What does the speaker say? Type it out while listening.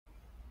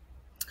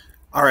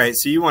All right,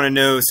 so you want to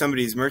know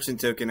somebody's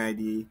merchant token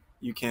ID.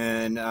 You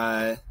can,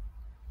 if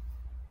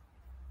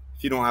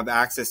you don't have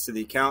access to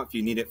the account, if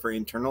you need it for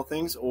internal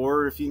things,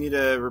 or if you need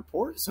to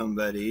report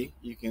somebody,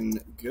 you can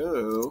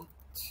go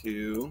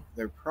to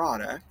their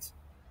product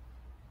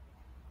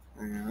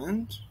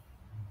and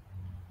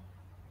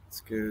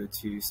let's go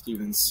to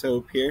Steven's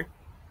Soap here.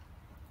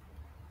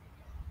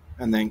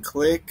 And then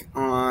click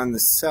on the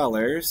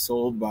seller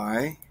sold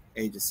by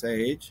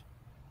Age2Sage.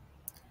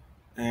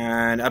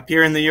 And up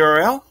here in the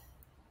URL,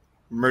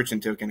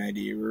 merchant token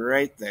ID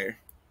right there.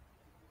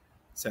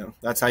 So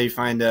that's how you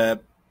find a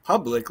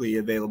publicly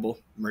available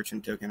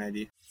merchant token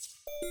ID.